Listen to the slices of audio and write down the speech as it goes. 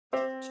Now,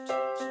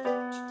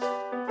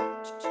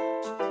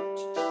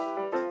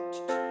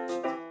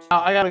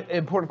 I got an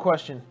important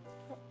question.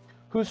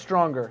 Who's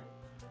stronger,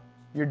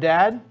 your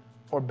dad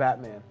or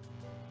Batman?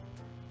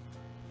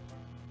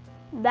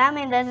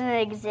 Batman doesn't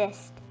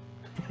exist.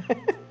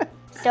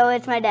 So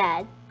it's my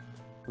dad.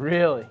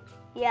 Really?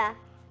 Yeah.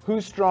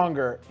 Who's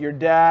stronger, your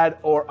dad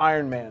or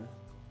Iron Man?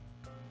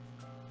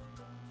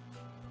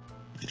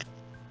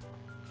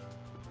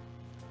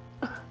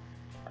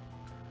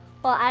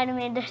 Well, Iron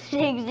Man doesn't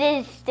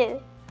exist.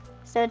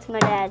 So it's my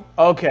dad.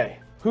 Okay.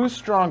 Who's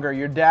stronger,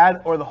 your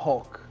dad or the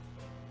Hulk?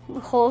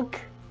 Hulk.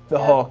 The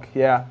Hulk,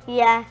 yeah.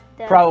 Yeah.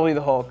 Probably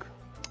the Hulk.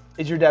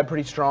 Is your dad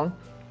pretty strong?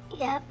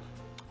 Yep.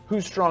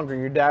 Who's stronger,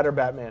 your dad or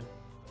Batman?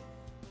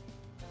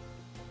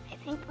 I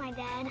think my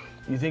dad.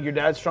 You think your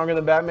dad's stronger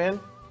than Batman?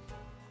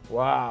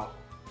 Wow.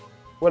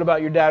 What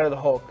about your dad or the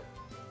Hulk?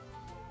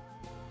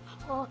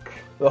 Hulk.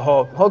 The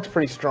Hulk. Hulk's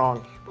pretty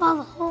strong. Well,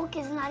 the Hulk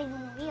is not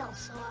even real,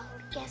 so I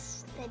would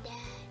guess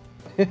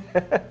the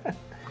dad.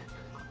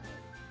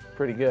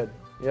 Pretty good,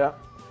 yeah.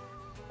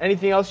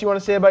 Anything else you want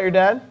to say about your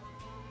dad?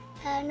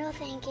 No,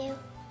 thank you.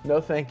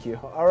 No, thank you.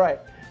 All right,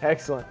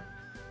 excellent.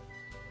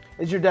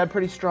 Is your dad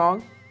pretty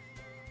strong?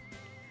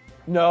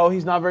 No,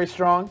 he's not very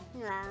strong?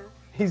 No.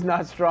 He's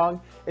not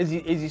strong? Is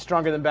he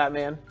stronger than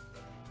Batman?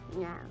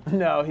 No.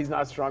 No, he's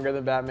not stronger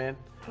than Batman.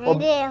 He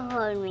didn't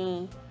hold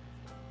me.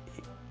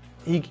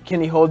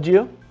 Can he hold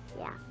you?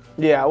 Yeah.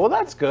 Yeah, well,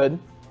 that's good.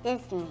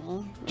 Just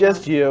me.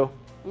 Just you.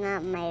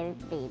 Not my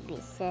baby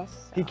sister.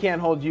 He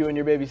can't hold you and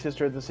your baby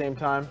sister at the same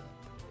time?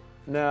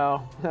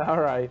 No. All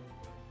right.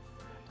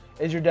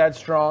 Is your dad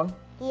strong?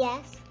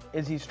 Yes.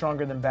 Is he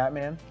stronger than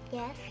Batman?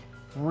 Yes.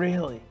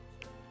 Really?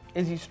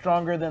 Is he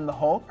stronger than the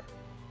Hulk?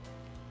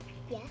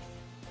 Yes.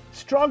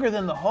 Stronger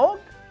than the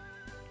Hulk?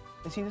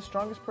 Is he the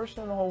strongest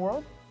person in the whole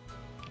world?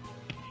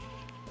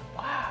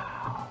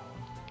 Wow.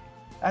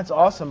 That's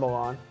awesome,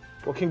 Milan.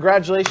 Well,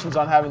 congratulations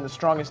on having the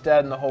strongest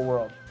dad in the whole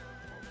world.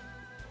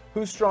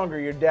 Who's stronger,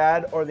 your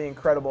dad or the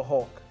Incredible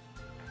Hulk?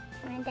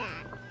 My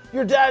dad.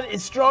 Your dad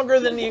is stronger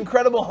than the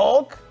Incredible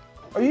Hulk?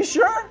 Are you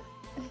sure?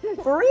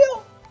 For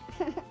real?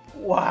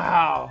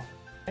 Wow.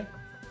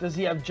 Does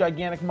he have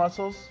gigantic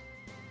muscles?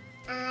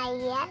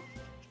 Yes.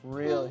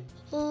 Really?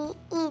 He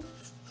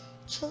eats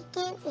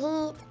chicken. He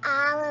eats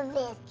all of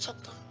his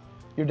chicken.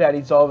 Your dad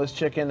eats all of his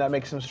chicken, that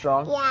makes him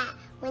strong? Yeah,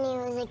 when he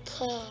was a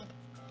kid.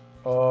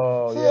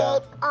 Oh, He yeah.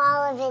 ate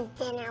all of his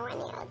dinner when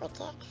he was a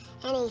kid,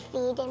 and he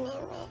feeded him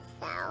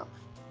himself.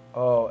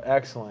 Oh,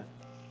 excellent.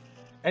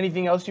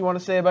 Anything else you want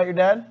to say about your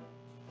dad?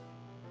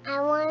 I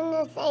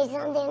wanted to say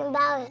something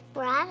about his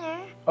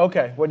brother.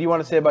 Okay, what do you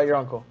want to say about your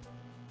uncle?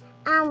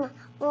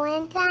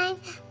 One time,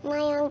 my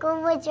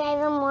uncle would drive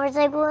a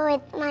motorcycle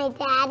with my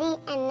daddy,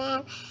 and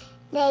then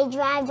they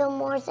drive the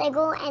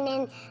motorcycle, and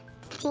then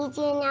TJ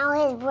and now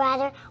his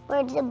brother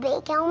wears a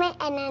big helmet,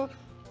 and then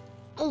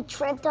he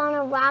tripped on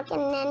a rock,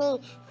 and then he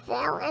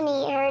fell, and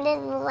he hurt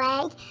his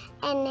leg,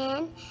 and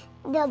then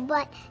the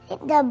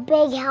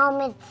big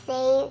helmet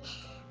saved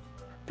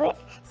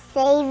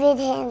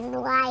his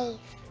life.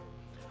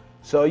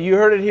 So you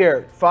heard it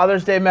here.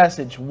 Father's Day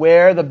message,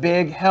 wear the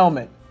big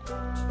helmet.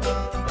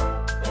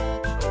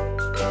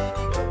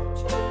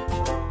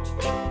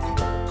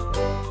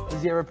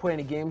 Does he ever play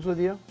any games with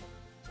you?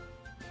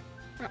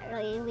 Not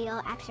really. We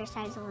all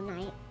exercise all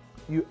night.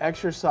 You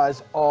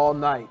exercise all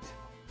night.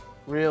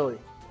 Really?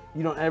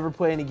 You don't ever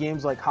play any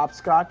games like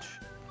hopscotch?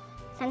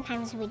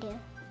 Sometimes we do.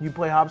 You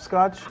play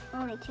hopscotch?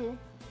 Only 2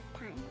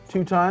 times.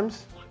 2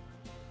 times?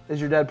 Yeah. Is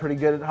your dad pretty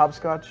good at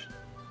hopscotch?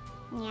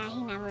 Yeah,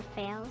 he never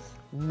fails.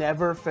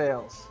 Never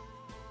fails.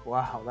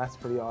 Wow, that's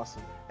pretty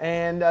awesome.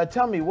 And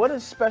tell me, what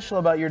is special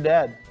about your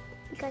dad?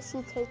 Because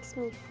he takes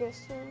me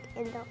fishing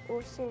in the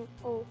ocean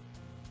or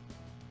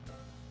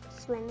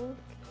swimming.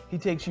 He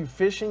takes you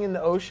fishing in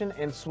the ocean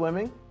and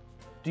swimming?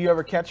 Do you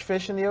ever catch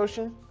fish in the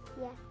ocean?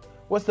 Yeah.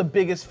 What's the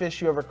biggest fish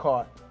you ever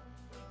caught?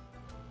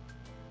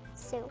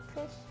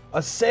 Sailfish.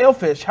 A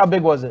sailfish? How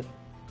big was it?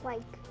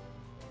 Like,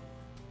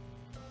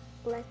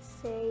 let's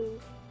say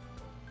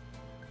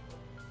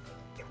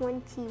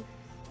 20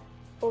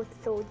 or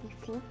 30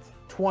 feet.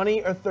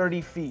 20 or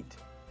 30 feet.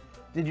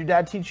 Did your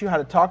dad teach you how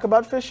to talk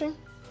about fishing?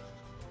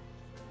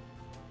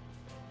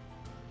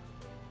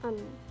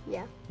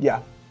 Yeah.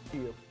 Yeah.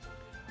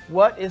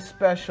 What is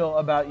special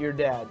about your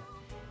dad?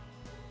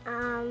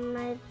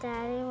 My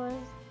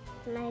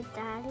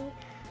daddy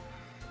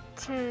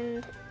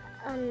turned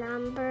a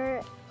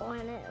number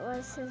when it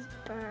was his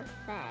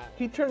birthday.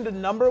 He turned a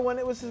number when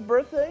it was his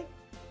birthday?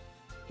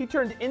 He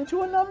turned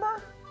into a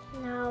number?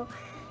 No,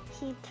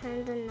 he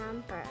turned a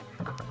number.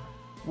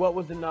 What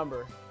was the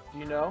number? Do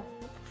you know?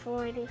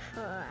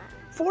 44.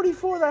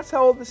 44, that's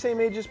how old, the same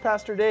age as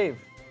Pastor Dave.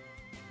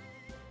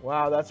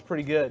 Wow, that's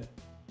pretty good.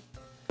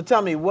 So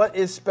tell me, what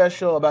is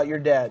special about your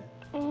dad?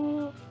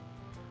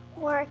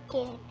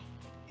 Working.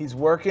 He's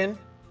working?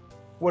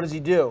 What does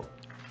he do?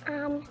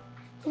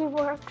 He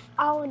works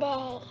all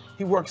day.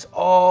 He works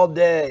all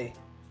day.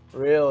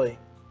 Really?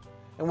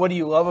 And what do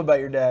you love about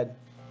your dad?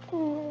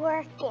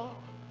 Working.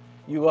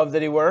 You love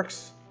that he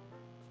works?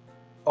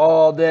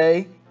 All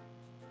day?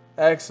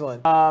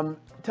 Excellent.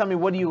 Tell me,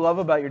 what do you love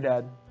about your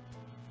dad?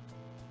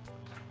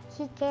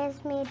 He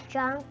gives me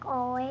junk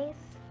always,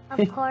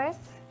 of course.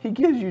 He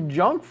gives you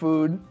junk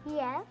food?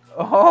 Yes.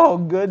 Oh,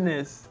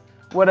 goodness.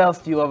 What else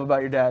do you love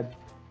about your dad?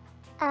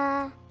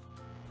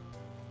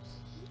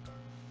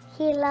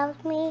 He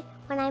loves me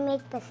when I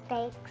make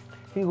mistakes.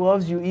 He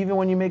loves you even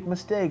when you make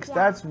mistakes. Yeah.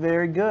 That's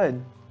very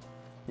good.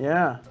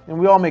 Yeah. And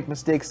we all make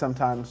mistakes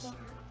sometimes.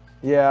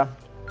 Yeah.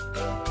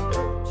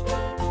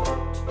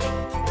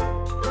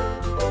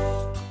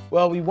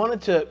 Well, we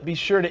wanted to be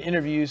sure to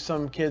interview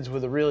some kids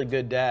with a really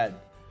good dad.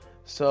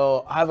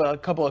 So I have a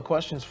couple of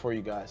questions for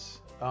you guys.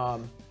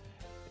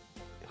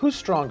 Who's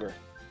stronger,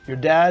 your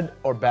dad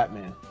or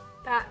Batman?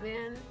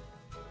 Batman.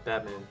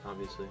 Batman,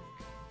 obviously.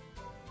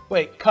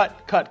 Wait,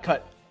 cut.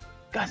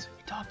 Guys,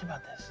 we talked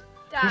about this.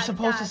 Dad, You're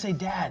supposed to Dad. say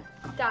dad.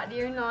 Dad,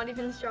 you're not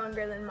even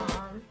stronger than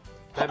Mom.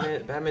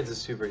 Batman's a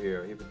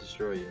superhero. He would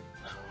destroy you.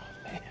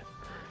 Man.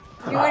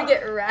 You would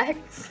get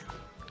wrecked.